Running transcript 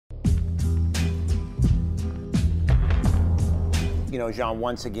You know, Jean,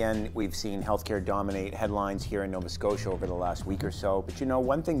 once again, we've seen healthcare dominate headlines here in Nova Scotia over the last week or so. But you know,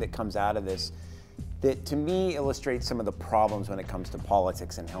 one thing that comes out of this that to me illustrates some of the problems when it comes to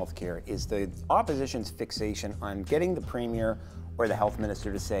politics and healthcare is the opposition's fixation on getting the Premier or the Health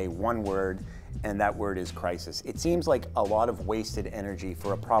Minister to say one word, and that word is crisis. It seems like a lot of wasted energy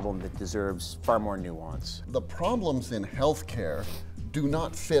for a problem that deserves far more nuance. The problems in healthcare do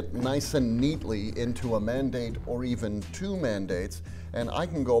not fit nice and neatly into a mandate or even two mandates. And I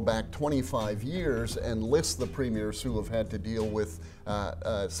can go back 25 years and list the premiers who have had to deal with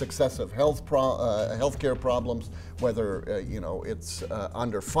successive healthcare problems, whether it's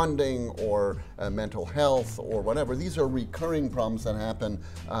underfunding or mental health or whatever. These are recurring problems that happen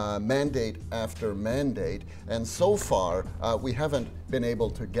mandate after mandate, and so far we haven't been able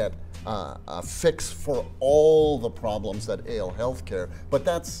to get a fix for all the problems that ail healthcare. But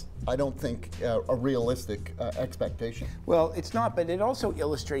that's, I don't think, a realistic expectation. Well, it's not, but it also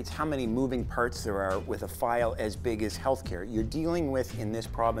illustrates how many moving parts there are with a file as big as healthcare. You're dealing with, in this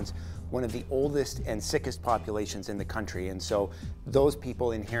province, one of the oldest and sickest populations in the country, and so those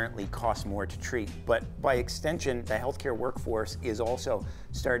people inherently cost more to treat. But by extension, the healthcare workforce is also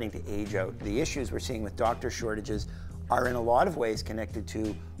starting to age out. The issues we're seeing with doctor shortages are in a lot of ways connected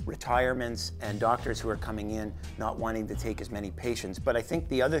to retirements and doctors who are coming in not wanting to take as many patients. But I think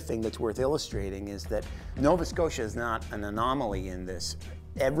the other thing that's worth illustrating is that Nova Scotia is not an anomaly in this.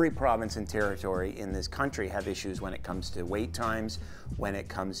 Every province and territory in this country have issues when it comes to wait times, when it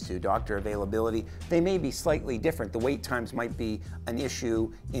comes to doctor availability. They may be slightly different. The wait times might be an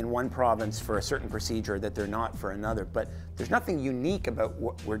issue in one province for a certain procedure that they're not for another, but there's nothing unique about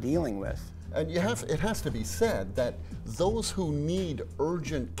what we're dealing with. And it has to be said that those who need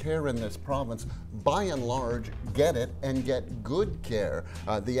urgent care in this province, by and large, get it and get good care.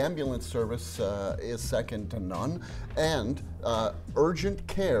 The ambulance service is second to none, and urgent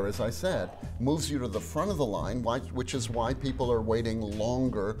care, as I said, moves you to the front of the line, which is why people are waiting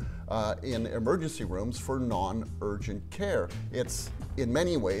longer in emergency rooms for non-urgent care. It's, in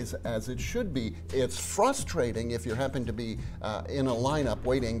many ways, as it should be. It's frustrating if you happen to be in a lineup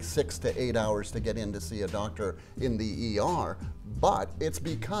waiting 6 to 8 hours to get in to see a doctor in the ER, but it's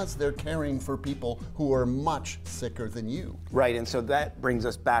because they're caring for people who are much sicker than you. Right, and so that brings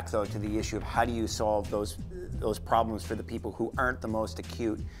us back, though, to the issue of how do you solve those problems for the people who aren't the most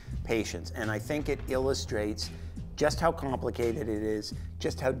acute patients. And I think it illustrates just how complicated it is,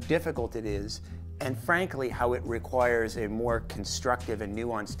 just how difficult it is, and frankly, how it requires a more constructive and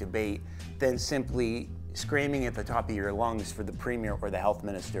nuanced debate than simply screaming at the top of your lungs for the Premier or the Health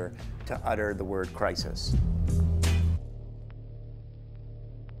Minister to utter the word crisis.